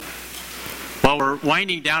Well, we're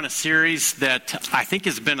winding down a series that I think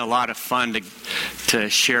has been a lot of fun to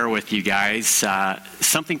share with you guys,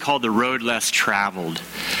 something called The Road Less Traveled.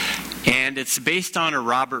 And it's based on a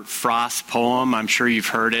Robert Frost poem. I'm sure you've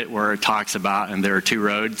heard it, where it talks about, and there are two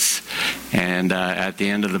roads. And at the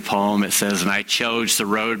end of the poem it says, and I chose the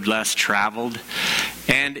road less traveled.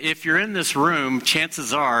 And if you're in this room,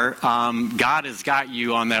 chances are God has got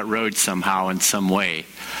you on that road somehow in some way.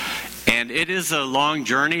 And it is a long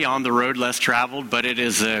journey on the road less traveled, but it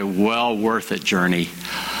is a well worth it journey.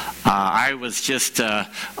 I was just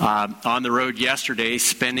on the road yesterday,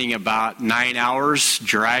 spending about 9 hours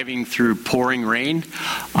driving through pouring rain,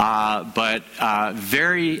 but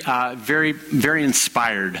very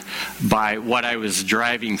inspired by what I was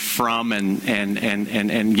driving from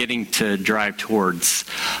and getting to drive towards.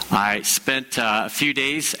 I spent a few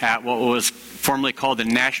days at what was formerly called the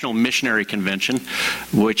National Missionary Convention,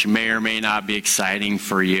 which may or may not be exciting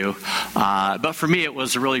for you. But for me, it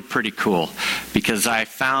was really pretty cool because I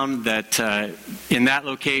found that in that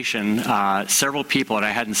location, several people that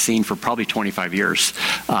I hadn't seen for probably 25 years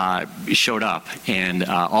showed up. And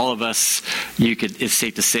all of us, it's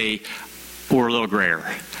safe to say, were a little grayer.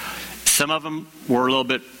 Some of them were a little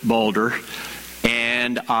bit bolder,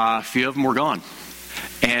 and a few of them were gone.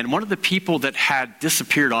 And one of the people that had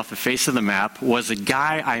disappeared off the face of the map was a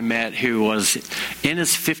guy I met who was in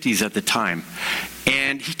his 50s at the time.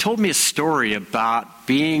 And he told me a story about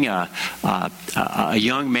being a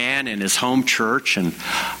young man in his home church and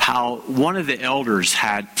how one of the elders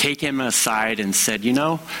had taken him aside and said, you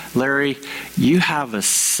know, Larry, you have a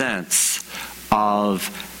sense of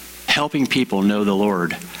helping people know the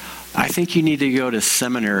Lord. I think you need to go to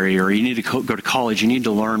seminary or you need to go to college. You need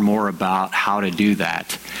to learn more about how to do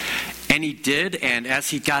that. And he did, and as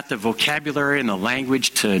he got the vocabulary and the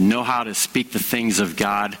language to know how to speak the things of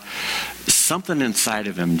God, something inside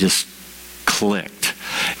of him just clicked.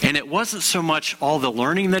 And it wasn't so much all the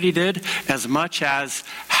learning that he did as much as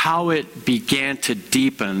how it began to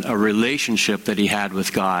deepen a relationship that he had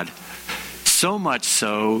with God. So much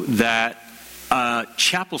so that a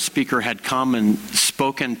chapel speaker had come and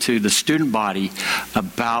spoken to the student body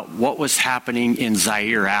about what was happening in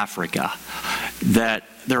Zaire, Africa. That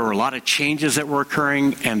there were a lot of changes that were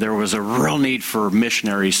occurring and there was a real need for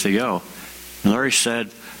missionaries to go. And Larry said,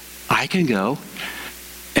 I can go.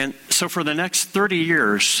 And so for the next 30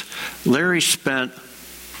 years, Larry spent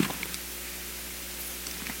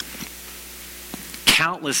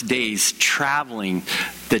countless days traveling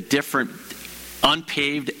the different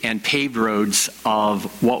unpaved and paved roads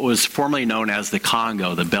of what was formerly known as the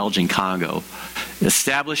Congo, the Belgian Congo,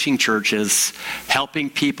 establishing churches, helping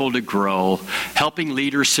people to grow, helping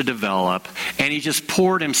leaders to develop, and he just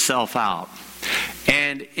poured himself out.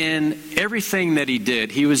 And in everything that he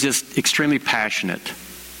did, he was just extremely passionate.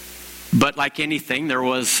 But like anything, there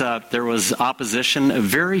was opposition. A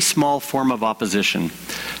very small form of opposition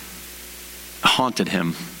haunted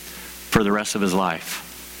him for the rest of his life.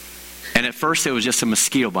 And at first it was just a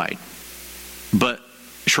mosquito bite. But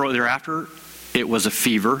shortly thereafter, it was a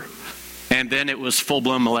fever. And then it was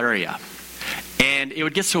full-blown malaria. And it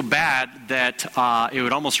would get so bad that it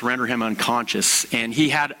would almost render him unconscious. And he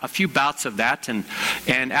had a few bouts of that. And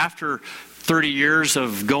after 30 years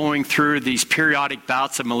of going through these periodic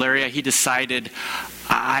bouts of malaria, he decided,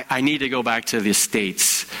 I need to go back to the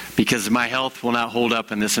States because my health will not hold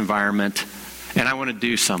up in this environment. And I want to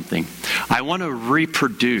do something. I want to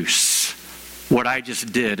reproduce what I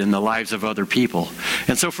just did in the lives of other people.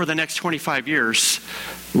 And so for the next 25 years,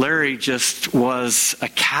 Larry just was a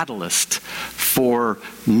catalyst for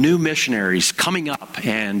new missionaries coming up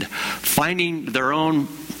and finding their own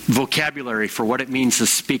vocabulary for what it means to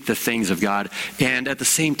speak the things of God. And at the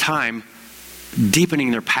same time,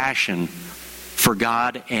 deepening their passion for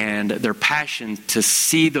God and their passion to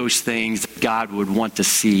see those things that God would want to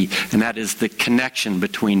see. And that is the connection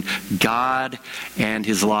between God and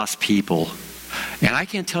his lost people. And I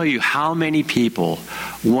can't tell you how many people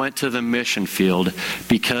went to the mission field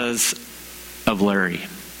because of Larry.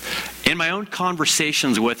 In my own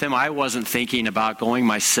conversations with him, I wasn't thinking about going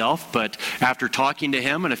myself, but after talking to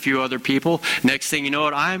him and a few other people, next thing you know,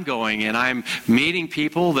 I'm going and I'm meeting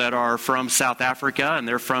people that are from South Africa, and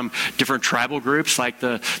they're from different tribal groups like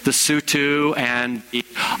the Sotho and the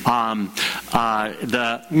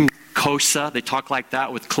Xhosa. They talk like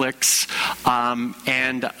that with clicks,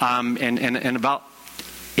 and about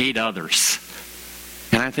 8 others.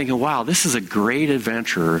 And I'm thinking, wow, this is a great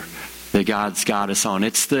adventure that God's got us on.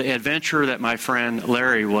 It's the adventure that my friend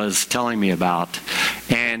Larry was telling me about.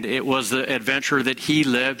 And it was the adventure that he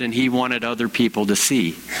lived and he wanted other people to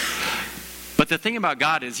see. But the thing about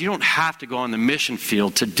God is you don't have to go on the mission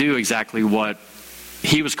field to do exactly what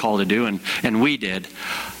he was called to do, and we did.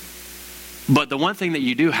 But the one thing that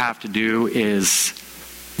you do have to do is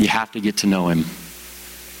you have to get to know him.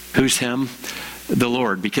 Who's him? The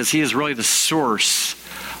Lord, because he is really the source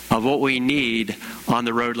of what we need on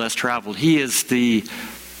the road less traveled. He is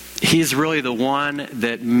really the one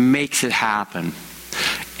that makes it happen.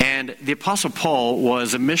 And the Apostle Paul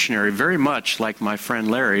was a missionary, very much like my friend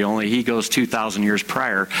Larry, only he goes 2,000 years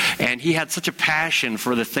prior. And he had such a passion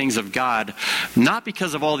for the things of God, not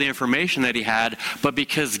because of all the information that he had, but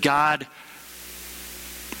because God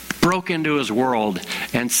broke into his world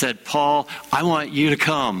and said, Paul, I want you to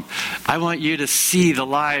come. I want you to see the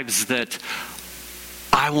lives that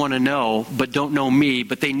I want to know, but don't know me,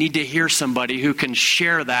 but they need to hear somebody who can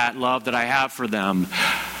share that love that I have for them.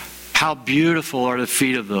 How beautiful are the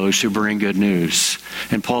feet of those who bring good news.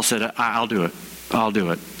 And Paul said, I'll do it. I'll do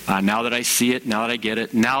it. Now that I see it, now that I get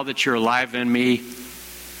it, now that you're alive in me,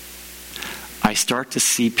 I start to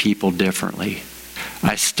see people differently.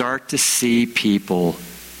 I start to see people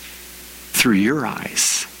through your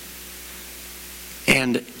eyes.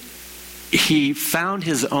 And he found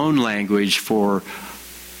his own language for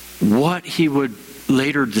what he would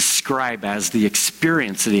later describe as the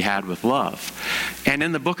experience that he had with love. And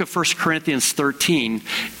in the book of 1 Corinthians 13,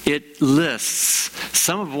 it lists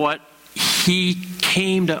some of what he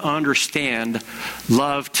came to understand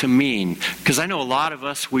love to mean. Because I know a lot of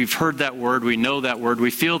us, we've heard that word, we know that word,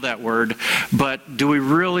 we feel that word, but do we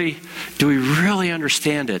really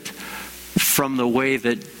understand it from the way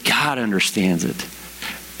that God understands it?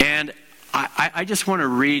 And I just want to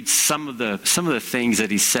read some of the things that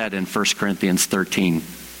he said in 1 Corinthians 13.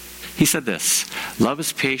 He said this: love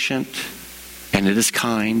is patient and it is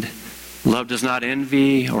kind. Love does not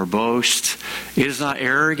envy or boast. It is not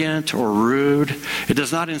arrogant or rude. It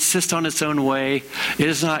does not insist on its own way. It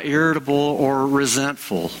is not irritable or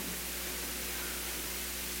resentful.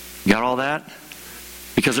 Got all that?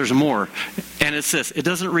 Because there's more. And it's this: it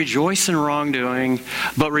doesn't rejoice in wrongdoing,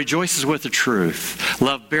 but rejoices with the truth.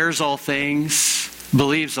 Love bears all things,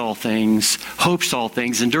 believes all things, hopes all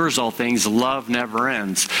things, endures all things. Love never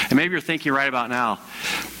ends. And maybe you're thinking right about now,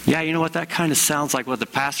 yeah, you know what? That kind of sounds like what the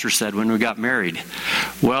pastor said when we got married.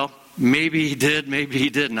 Well, maybe he did, maybe he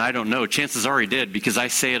didn't. I don't know. Chances are he did, because I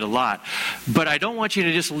say it a lot. But I don't want you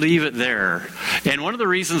to just leave it there. And one of the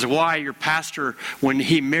reasons why your pastor, when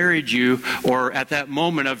he married you, or at that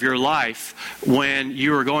moment of your life when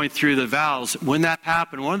you were going through the vows, when that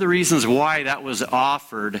happened, one of the reasons why that was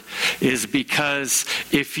offered is because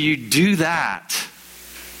if you do that,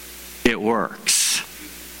 it works.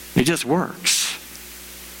 It just works.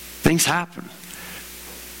 Things happen.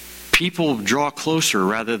 People draw closer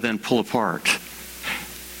rather than pull apart.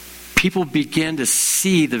 People begin to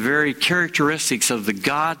see the very characteristics of the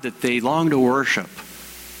God that they long to worship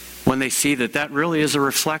when they see that that really is a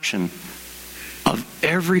reflection of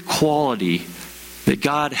every quality that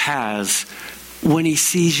God has when he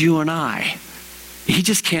sees you and I. He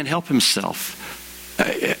just can't help himself.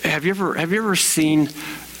 Have you ever seen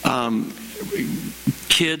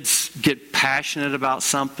kids get passionate about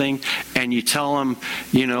something, and you tell them,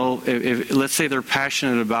 you know, if let's say they're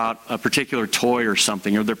passionate about a particular toy or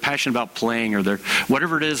something, or they're passionate about playing, or they're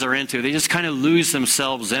whatever it is they're into, they just kind of lose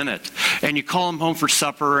themselves in it. And you call them home for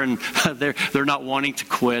supper, and they're not wanting to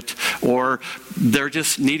quit, or they're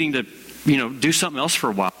just needing to, you know, do something else for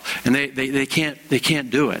a while, and they can't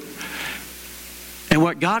do it. And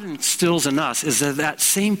what God instills in us is that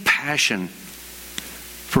same passion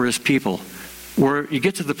for his people, where you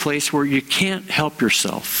get to the place where you can't help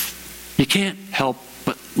yourself. You can't help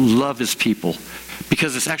but love his people,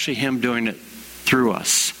 because it's actually him doing it through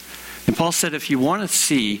us. And Paul said, if you want to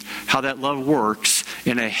see how that love works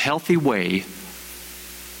in a healthy way,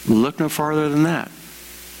 look no farther than that.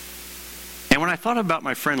 And when I thought about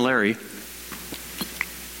my friend Larry,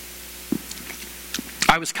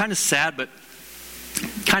 I was kind of sad, but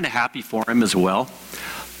kind of happy for him as well.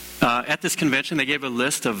 At this convention, they gave a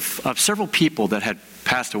list of several people that had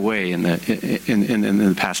passed away in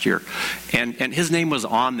the past year, and his name was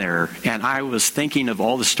on there. And I was thinking of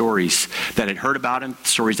all the stories that I'd heard about him,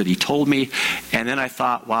 stories that he told me, and then I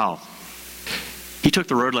thought, wow, he took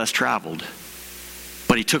the road less traveled,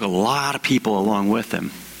 but he took a lot of people along with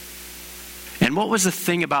him. And what was the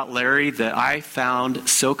thing about Larry that I found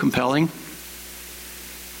so compelling?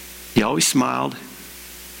 He always smiled,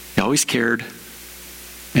 he always cared,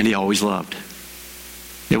 and he always loved.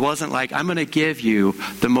 It wasn't like, I'm going to give you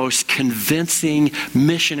the most convincing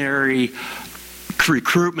missionary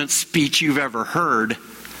recruitment speech you've ever heard.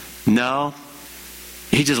 No,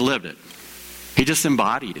 he just lived it. He just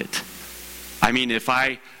embodied it. I mean, if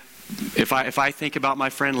I think about my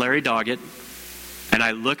friend Larry Doggett, and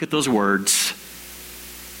I look at those words,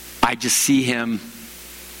 I just see him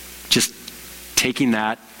just taking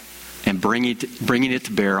that and bringing it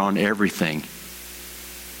to bear on everything.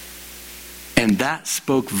 And that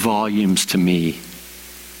spoke volumes to me,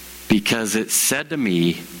 because it said to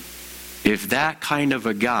me, if that kind of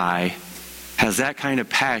a guy has that kind of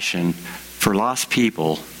passion for lost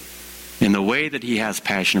people in the way that he has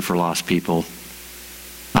passion for lost people,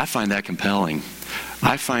 I find that compelling.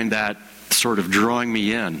 I find that sort of drawing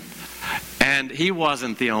me in. And he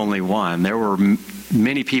wasn't the only one. There were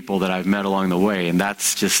many people that I've met along the way, and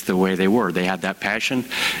that's just the way they were. They had that passion.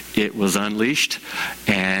 It was unleashed,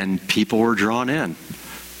 and people were drawn in.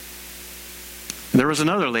 There was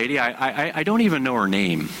another lady, I don't even know her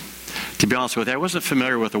name, to be honest with you. I wasn't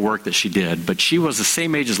familiar with the work that she did, but she was the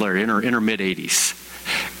same age as Larry, in her mid-80s.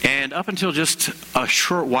 And up until just a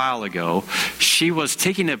short while ago, she was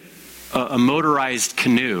taking a motorized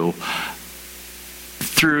canoe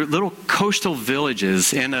through little coastal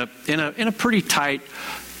villages in a pretty tight,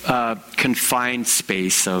 confined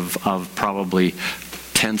space of probably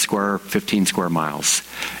 10 square, 15 square miles.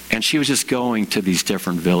 And she was just going to these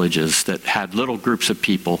different villages that had little groups of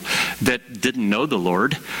people that didn't know the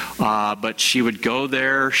Lord, but she would go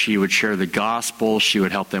there, she would share the gospel, she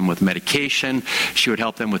would help them with medication, she would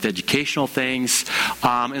help them with educational things.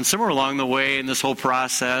 And somewhere along the way in this whole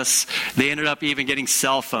process, they ended up even getting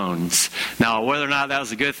cell phones. Now, whether or not that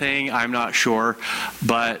was a good thing, I'm not sure,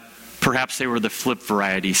 but perhaps they were the flip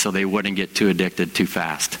variety so they wouldn't get too addicted too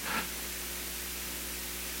fast.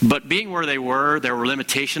 But being where they were, there were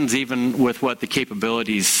limitations even with what the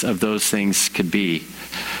capabilities of those things could be.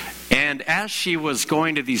 And as she was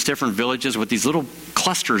going to these different villages with these little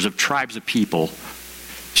clusters of tribes of people,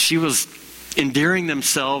 she was endearing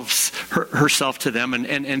herself to them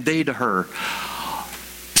and they to her.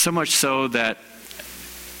 So much so that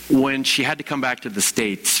when she had to come back to the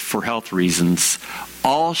States for health reasons,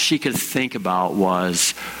 all she could think about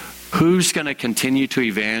was, who's going to continue to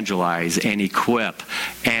evangelize and equip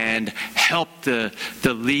and help the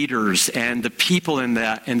leaders and the people in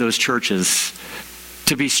those churches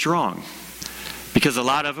to be strong? Because a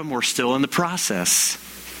lot of them were still in the process.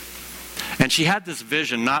 And she had this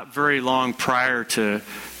vision not very long prior to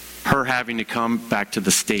her having to come back to the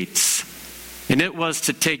States. And it was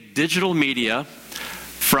to take digital media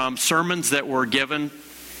from sermons that were given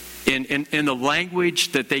in the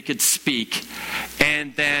language that they could speak,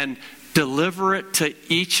 and then deliver it to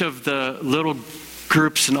each of the little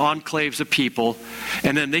groups and enclaves of people,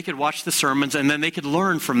 and then they could watch the sermons, and then they could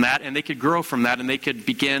learn from that, and they could grow from that, and they could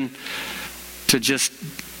begin to just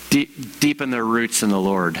deepen their roots in the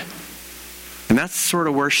Lord. And that's sort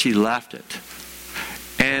of where she left it.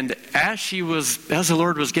 And as the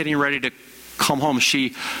Lord was getting ready to come home,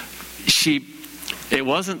 it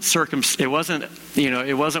wasn't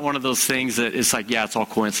one of those things that it's like, yeah, it's all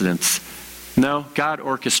coincidence. No, God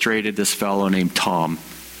orchestrated this fellow named Tom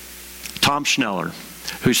Schneller,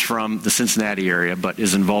 who's from the Cincinnati area but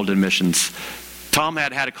is involved in missions. Tom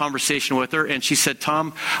had a conversation with her, and she said,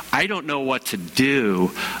 Tom, I don't know what to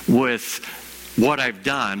do with what I've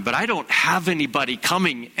done, but I don't have anybody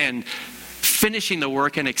coming and finishing the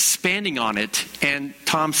work and expanding on it. And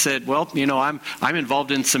Tom said, well, I'm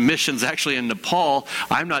involved in some missions actually in Nepal.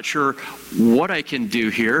 I'm not sure what I can do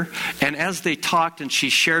here. And as they talked and she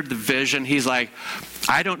shared the vision, he's like,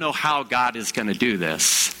 I don't know how God is going to do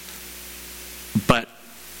this, but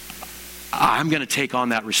I'm going to take on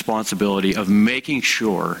that responsibility of making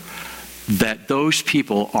sure that those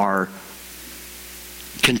people are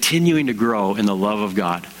continuing to grow in the love of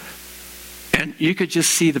God. And you could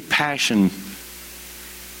just see the passion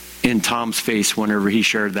in Tom's face whenever he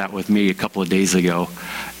shared that with me a couple of days ago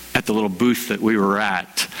at the little booth that we were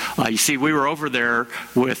at. You see, we were over there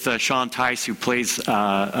with Sean Tice, who plays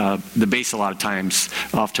the bass a lot of times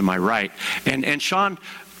off to my right. And Sean,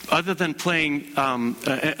 other than playing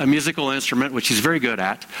a musical instrument, which he's very good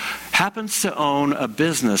at, happens to own a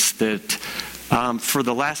business that for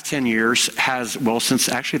the last 10 years since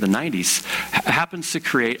actually the 90s, happens to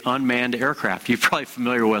create unmanned aircraft. You're probably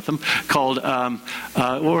familiar with them, called,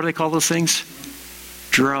 what do they call those things?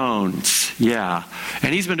 Drones, yeah.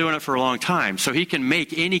 And he's been doing it for a long time. So he can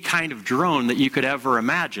make any kind of drone that you could ever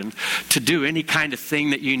imagine to do any kind of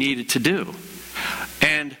thing that you needed to do.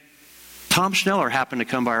 And Tom Schneller happened to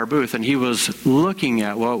come by our booth, and he was looking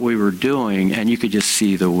at what we were doing, and you could just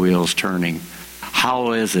see the wheels turning.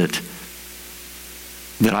 How is it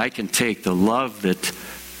that I can take the love that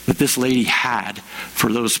this lady had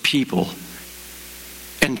for those people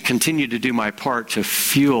and continue to do my part to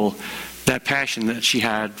fuel that passion that she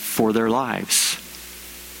had for their lives.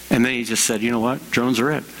 And then he just said, you know what? Drones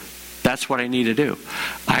are it. That's what I need to do.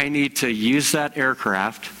 I need to use that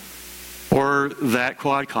aircraft or that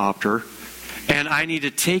quadcopter, and I need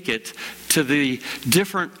to take it to the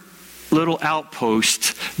different little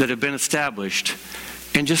outposts that have been established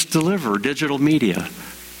and just deliver digital media.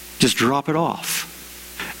 Just drop it off.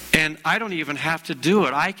 And I don't even have to do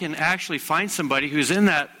it. I can actually find somebody who's in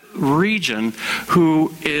that region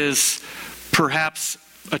who is perhaps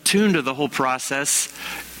attuned to the whole process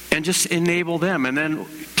and just enable them. And then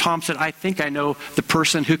Tom said, I think I know the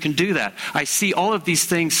person who can do that. I see all of these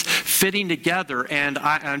things fitting together, and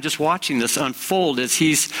I'm just watching this unfold as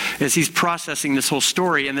he's processing this whole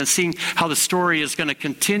story, and then seeing how the story is going to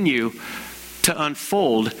continue to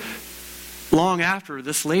unfold long after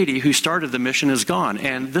this lady who started the mission is gone.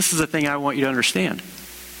 And this is the thing I want you to understand.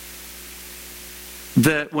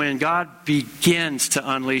 That when God begins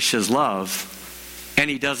to unleash his love, and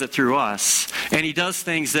he does it through us, and he does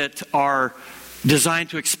things that are designed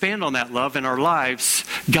to expand on that love in our lives,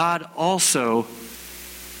 God also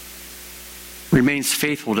remains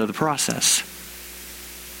faithful to the process.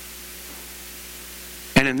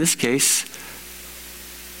 And in this case,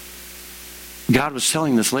 God was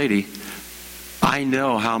telling this lady, I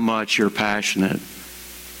know how much you're passionate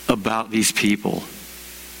about these people.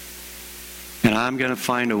 And I'm going to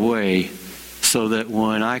find a way so that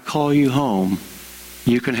when I call you home,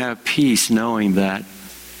 you can have peace knowing that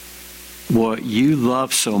what you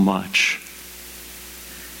love so much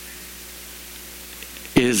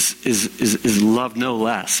is loved no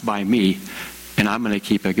less by me, and I'm going to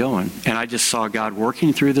keep it going. And I just saw God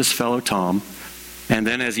working through this fellow Tom. And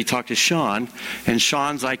then as he talked to Sean, and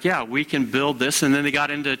Sean's like, yeah, we can build this. And then they got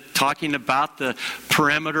into talking about the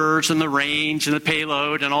parameters and the range and the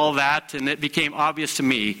payload and all that. And it became obvious to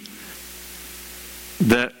me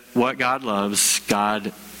that what God loves,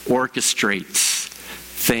 God orchestrates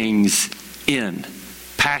things in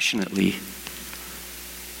passionately,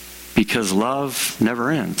 because love never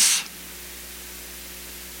ends.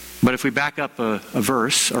 But if we back up a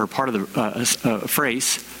verse or part of the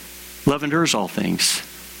phrase, love endures all things.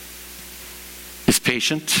 It's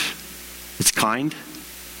patient. It's kind.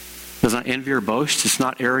 Does not envy or boast. It's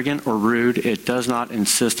not arrogant or rude. It does not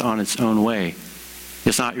insist on its own way.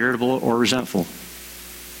 It's not irritable or resentful.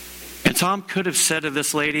 And Tom could have said to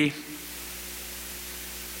this lady,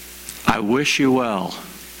 I wish you well.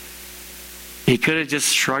 He could have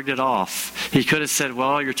just shrugged it off. He could have said,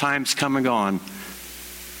 well, your time's come and gone.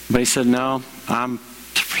 But he said, no,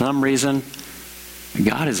 for some reason,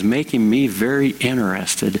 God is making me very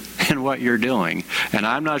interested in what you're doing. And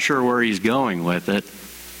I'm not sure where he's going with it,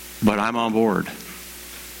 but I'm on board.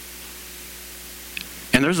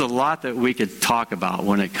 And there's a lot that we could talk about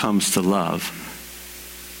when it comes to love.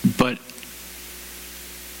 But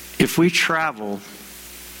if we travel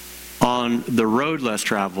on the road less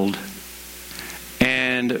traveled,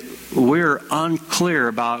 and we're unclear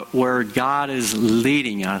about where God is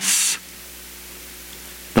leading us,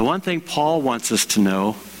 the one thing Paul wants us to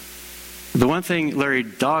know, the one thing Larry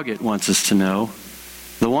Doggett wants us to know,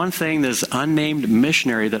 the one thing this unnamed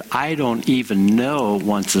missionary that I don't even know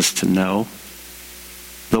wants us to know,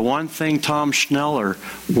 the one thing Tom Schneller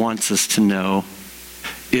wants us to know,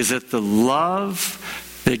 is that the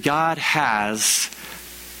love that God has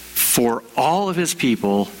for all of his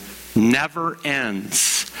people never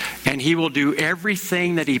ends. And he will do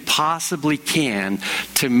everything that he possibly can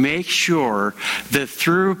to make sure that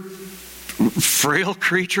through frail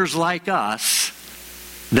creatures like us,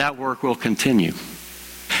 that work will continue.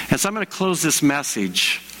 And so I'm going to close this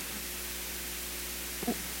message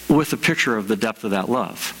with a picture of the depth of that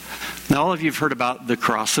love. Now, all of you have heard about the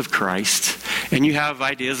cross of Christ, and you have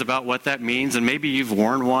ideas about what that means, and maybe you've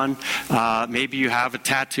worn one. Maybe you have a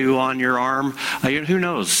tattoo on your arm. Who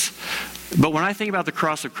knows? But when I think about the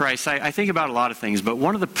cross of Christ, I think about a lot of things, but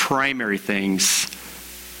one of the primary things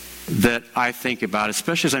that I think about,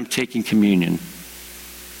 especially as I'm taking communion,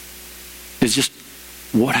 is just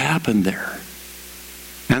what happened there.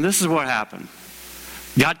 And this is what happened.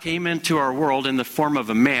 God came into our world in the form of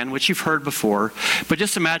a man, which you've heard before, but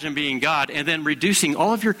just imagine being God and then reducing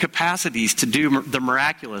all of your capacities to do the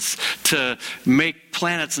miraculous, to make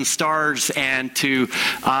planets and stars and to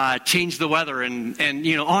change the weather and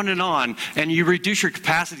on, and you reduce your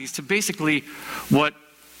capacities to basically what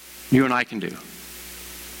you and I can do.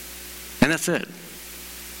 And that's it.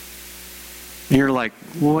 And you're like,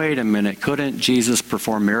 wait a minute, couldn't Jesus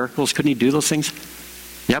perform miracles? Couldn't he do those things?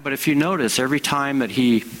 Yeah, but if you notice, every time that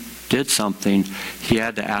he did something, he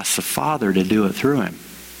had to ask the Father to do it through him.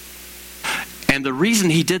 And the reason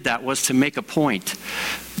he did that was to make a point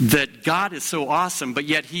that God is so awesome, but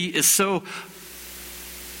yet he is so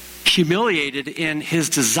humiliated in his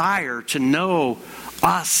desire to know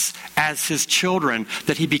us as his children,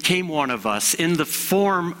 that he became one of us in the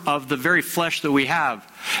form of the very flesh that we have.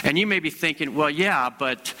 And you may be thinking, well, yeah,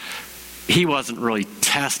 but he wasn't really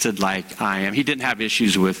tested like I am. He didn't have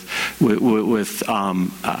issues with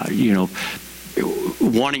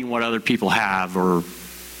wanting what other people have, or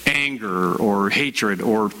anger, or hatred,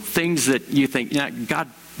 or things that you think, yeah,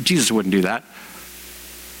 Jesus wouldn't do that.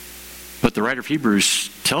 But the writer of Hebrews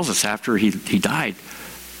tells us after he died,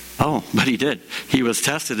 oh, but he did. He was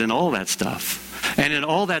tested in all that stuff. And in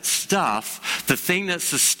all that stuff, the thing that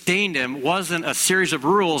sustained him wasn't a series of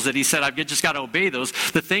rules that he said, I've just got to obey those.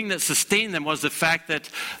 The thing that sustained them was the fact that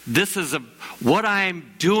what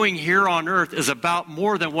I'm doing here on earth is about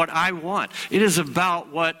more than what I want. It is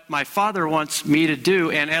about what my Father wants me to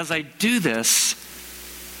do. And as I do this,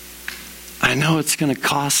 I know it's going to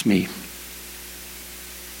cost me.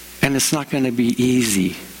 And it's not going to be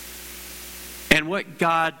easy. And what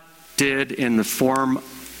God did in the form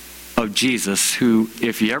of Jesus, who,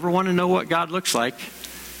 if you ever want to know what God looks like,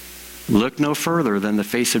 look no further than the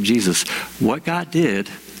face of Jesus. What God did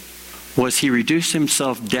was he reduced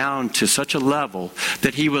himself down to such a level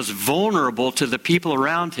that he was vulnerable to the people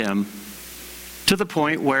around him, to the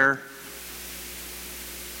point where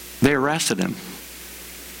they arrested him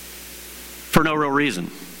for no real reason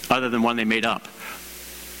other than one they made up.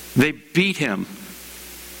 They beat him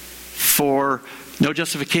for no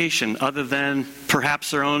justification other than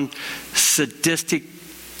perhaps their own sadistic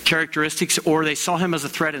characteristics, or they saw him as a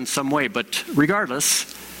threat in some way. But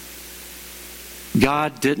regardless,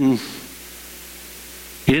 God didn't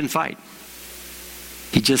fight.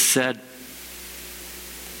 He just said,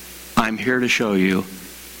 I'm here to show you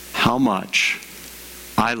how much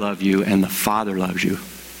I love you and the Father loves you.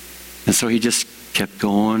 And so he just kept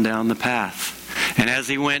going down the path. And as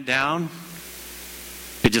he went down,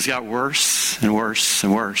 it just got worse and worse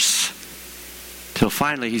and worse. Till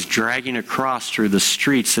finally he's dragging a cross through the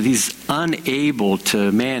streets that he's unable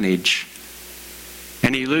to manage.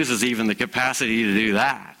 And he loses even the capacity to do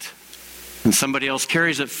that. And somebody else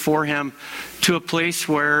carries it for him to a place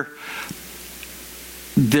where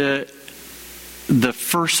the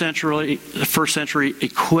first century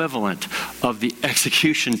equivalent of the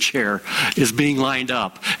execution chair is being lined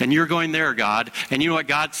up. And you're going there, God. And you know what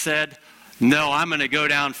God said? No, I'm going to go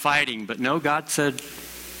down fighting. But no, God said,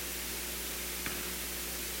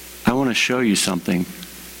 I want to show you something.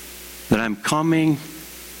 That I'm coming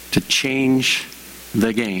to change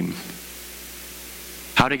the game.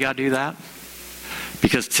 How did God do that?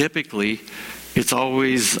 Because typically, it's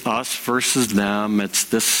always us versus them. It's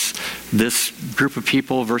this group of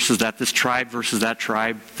people versus that, this tribe versus that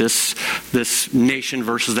tribe, this nation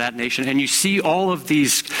versus that nation. And you see all of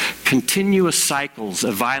these continuous cycles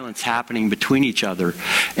of violence happening between each other.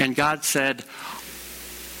 And God said,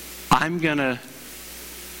 I'm gonna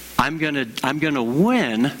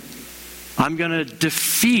win. I'm gonna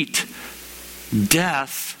defeat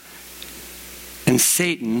death and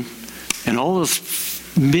Satan and all those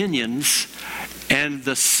minions and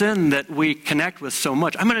the sin that we connect with so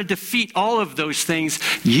much. I'm going to defeat all of those things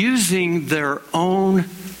using their own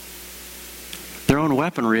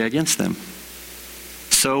weaponry against them.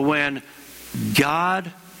 So when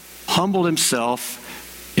God humbled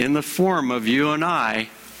himself in the form of you and I,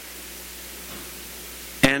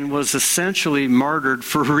 and was essentially martyred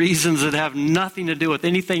for reasons that have nothing to do with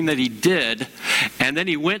anything that he did. And then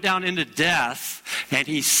he went down into death, and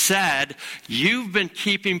he said, you've been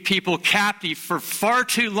keeping people captive for far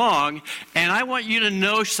too long, and I want you to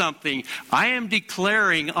know something. I am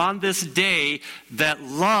declaring on this day that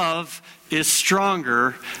love is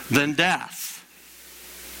stronger than death.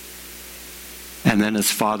 And then his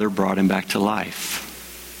Father brought him back to life.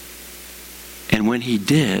 And when he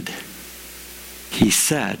did, he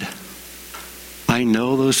said, I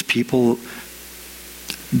know those people,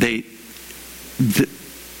 they've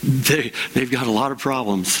got a lot of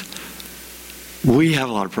problems. We have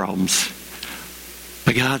a lot of problems.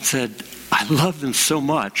 But God said, I love them so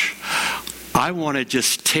much. I want to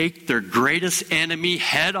just take their greatest enemy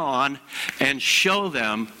head on and show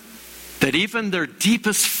them that even their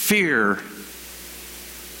deepest fear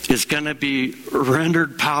is going to be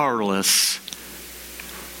rendered powerless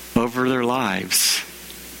over their lives,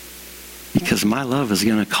 because my love is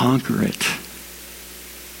going to conquer it.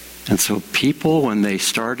 And so people, when they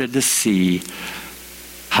started to see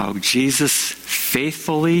how Jesus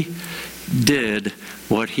faithfully did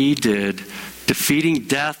what he did, defeating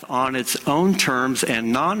death on its own terms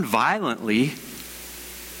and non-violently,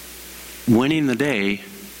 winning the day,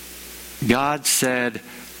 God said,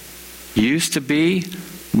 used to be,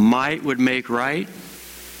 might would make right,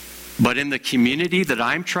 but in the community that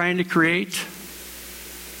I'm trying to create,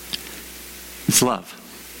 it's love.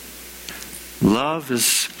 Love is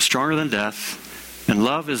stronger than death, and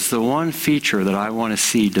love is the one feature that I want to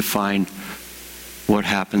see define what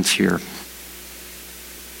happens here.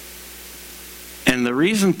 And the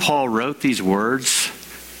reason Paul wrote these words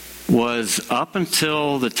was up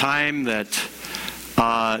until the time that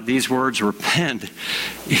these words were penned,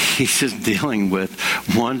 he's just dealing with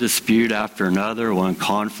one dispute after another, one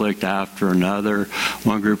conflict after another,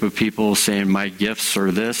 one group of people saying my gifts are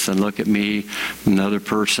this and look at me, another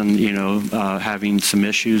person, having some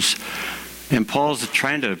issues. And Paul's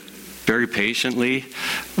trying to very patiently,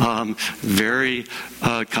 very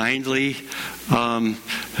kindly,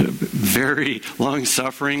 very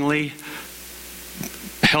long-sufferingly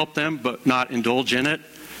help them, but not indulge in it.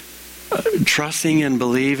 Trusting and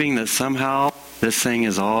believing that somehow this thing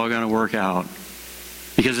is all going to work out.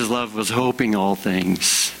 Because his love was hoping all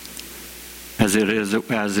things as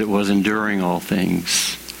it was enduring all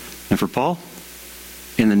things. And for Paul,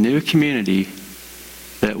 in the new community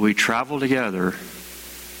that we travel together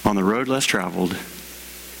on the road less traveled,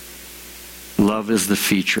 love is the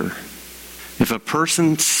feature. If a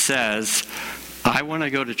person says, I want to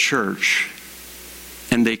go to church,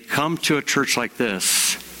 and they come to a church like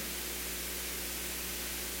this,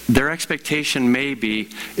 their expectation may be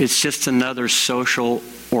it's just another social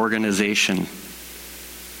organization.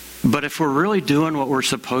 But if we're really doing what we're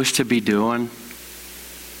supposed to be doing,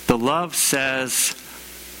 the love says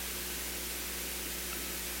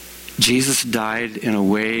Jesus died in a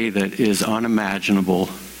way that is unimaginable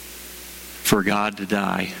for God to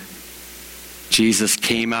die. Jesus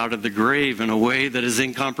came out of the grave in a way that is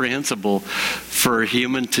incomprehensible for a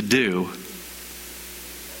human to do.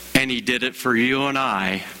 And he did it for you and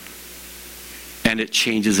I. And it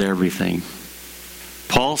changes everything.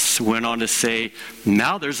 Paul went on to say,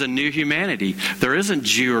 now there's a new humanity. There isn't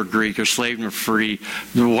Jew or Greek or slave nor free,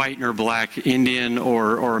 white nor black, Indian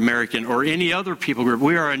or American or any other people group.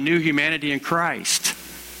 We are a new humanity in Christ.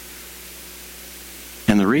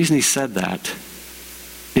 And the reason he said that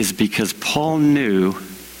is because Paul knew,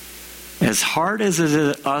 as hard as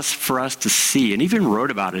it is for us to see, and even wrote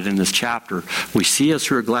about it in this chapter, we see us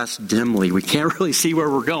through a glass dimly. We can't really see where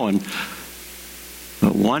we're going.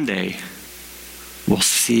 But one day, we'll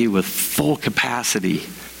see with full capacity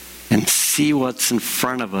and see what's in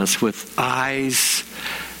front of us with eyes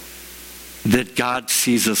that God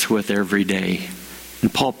sees us with every day.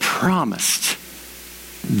 And Paul promised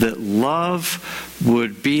that love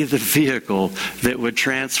would be the vehicle that would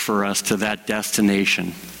transfer us to that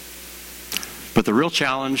destination. But the real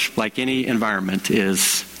challenge, like any environment,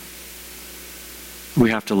 is we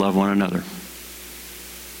have to love one another.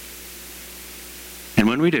 And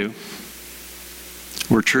when we do,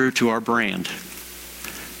 we're true to our brand.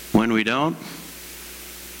 When we don't,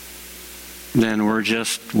 then we're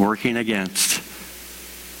just working against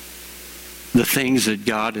the things that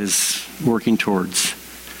God is working towards.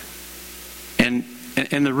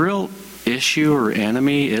 And the real issue or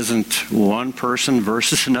enemy isn't one person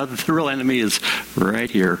versus another. The real enemy is right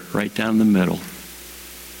here, right down the middle.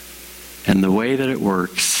 And the way that it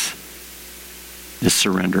works is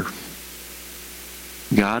surrender.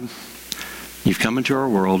 God, you've come into our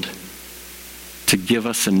world to give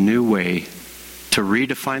us a new way, to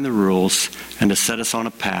redefine the rules, and to set us on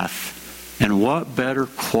a path. And what better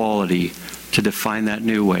quality to define that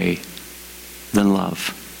new way than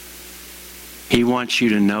love? He wants you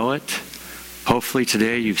to know it. Hopefully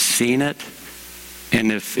today you've seen it.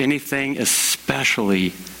 And if anything,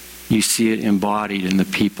 especially, you see it embodied in the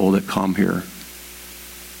people that come here.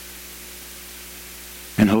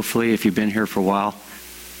 And hopefully, if you've been here for a while,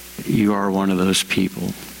 you are one of those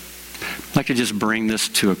people. I'd like to just bring this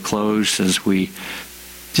to a close as we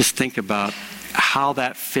just think about how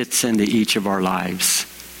that fits into each of our lives.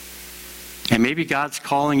 And maybe God's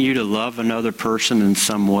calling you to love another person in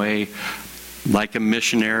some way, like a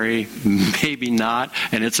missionary, maybe not,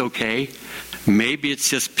 and it's okay. Maybe it's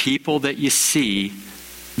just people that you see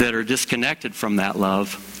that are disconnected from that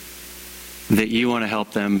love, that you want to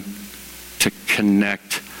help them to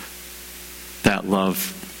connect that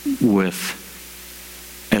love with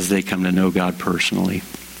as they come to know God personally.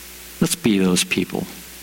 Let's be those people.